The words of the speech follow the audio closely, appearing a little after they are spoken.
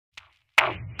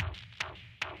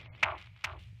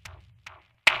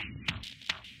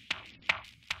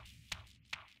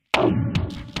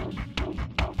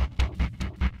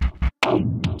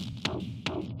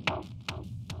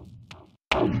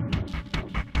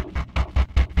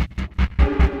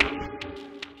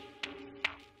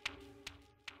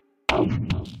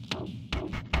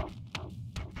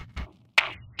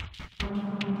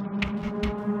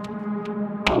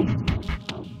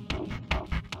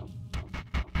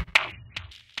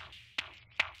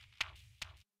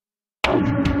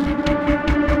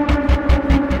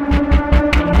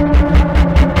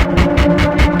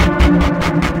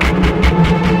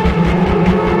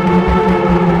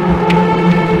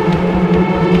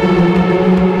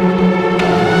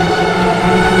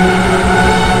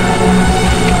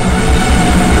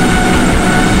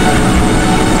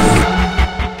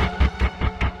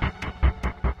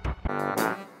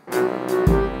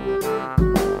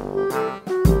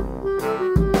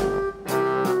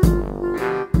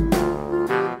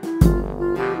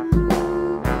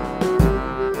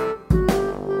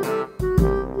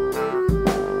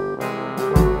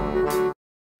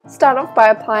Start off by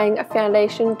applying a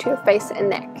foundation to your face and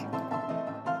neck.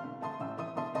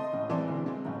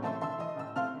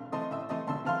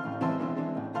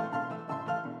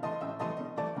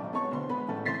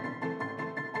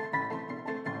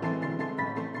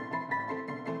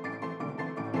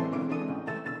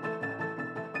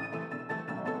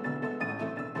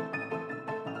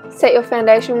 Set your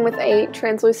foundation with a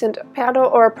translucent powder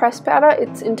or a pressed powder,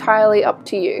 it's entirely up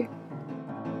to you.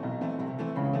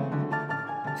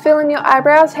 Fill in your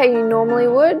eyebrows how you normally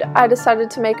would. I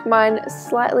decided to make mine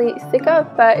slightly thicker,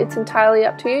 but it's entirely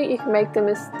up to you. You can make them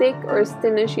as thick or as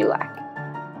thin as you like.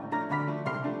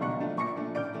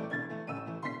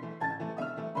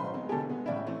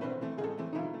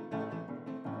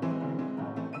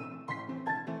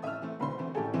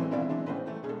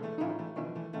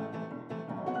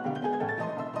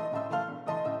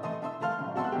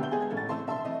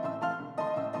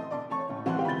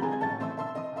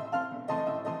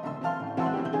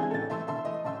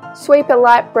 Sweep a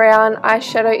light brown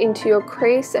eyeshadow into your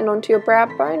crease and onto your brow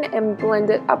bone and blend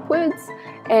it upwards,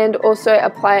 and also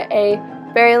apply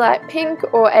a very light pink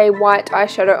or a white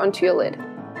eyeshadow onto your lid.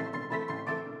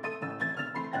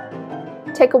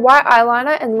 Take a white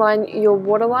eyeliner and line your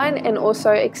waterline and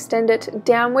also extend it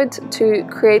downwards to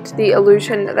create the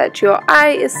illusion that your eye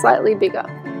is slightly bigger.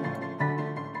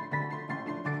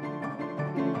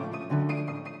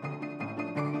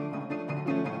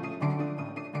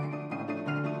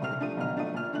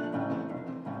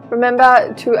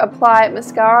 Remember to apply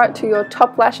mascara to your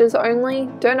top lashes only.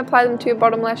 Don't apply them to your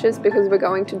bottom lashes because we're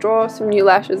going to draw some new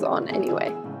lashes on anyway.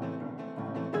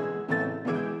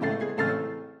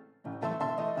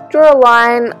 Draw a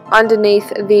line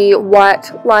underneath the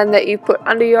white line that you put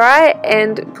under your eye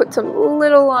and put some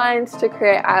little lines to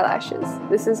create eyelashes.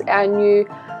 This is our new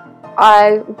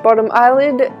bottom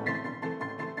eyelid.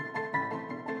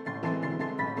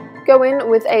 Go in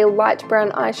with a light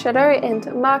brown eyeshadow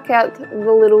and mark out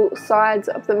the little sides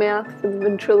of the mouth for the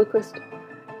ventriloquist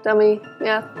dummy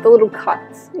mouth, the little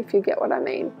cuts, if you get what I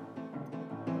mean.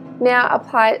 Now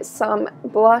apply some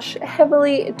blush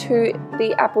heavily to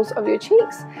the apples of your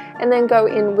cheeks and then go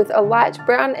in with a light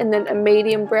brown and then a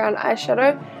medium brown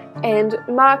eyeshadow and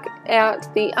mark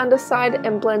out the underside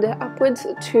and blend it upwards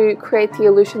to create the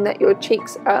illusion that your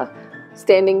cheeks are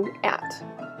standing out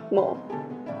more.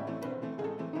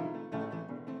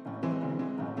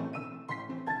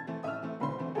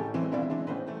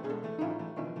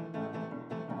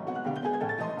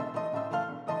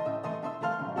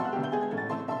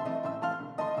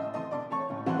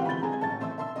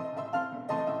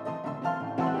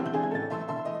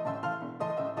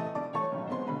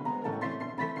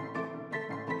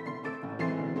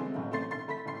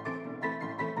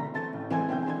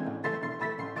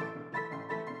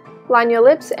 Line your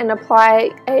lips and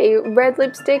apply a red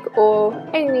lipstick or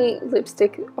any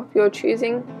lipstick of your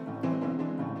choosing.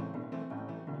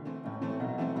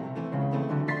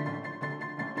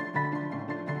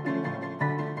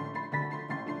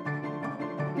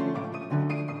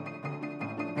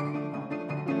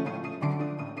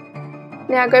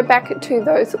 Now go back to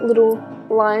those little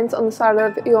lines on the side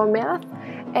of your mouth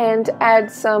and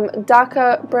add some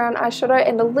darker brown eyeshadow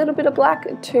and a little bit of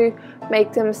black to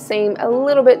make them seem a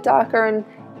little bit darker and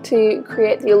to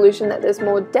create the illusion that there's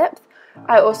more depth.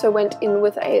 I also went in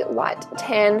with a light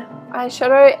tan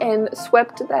eyeshadow and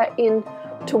swept that in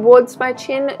towards my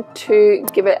chin to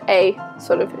give it a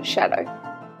sort of shadow.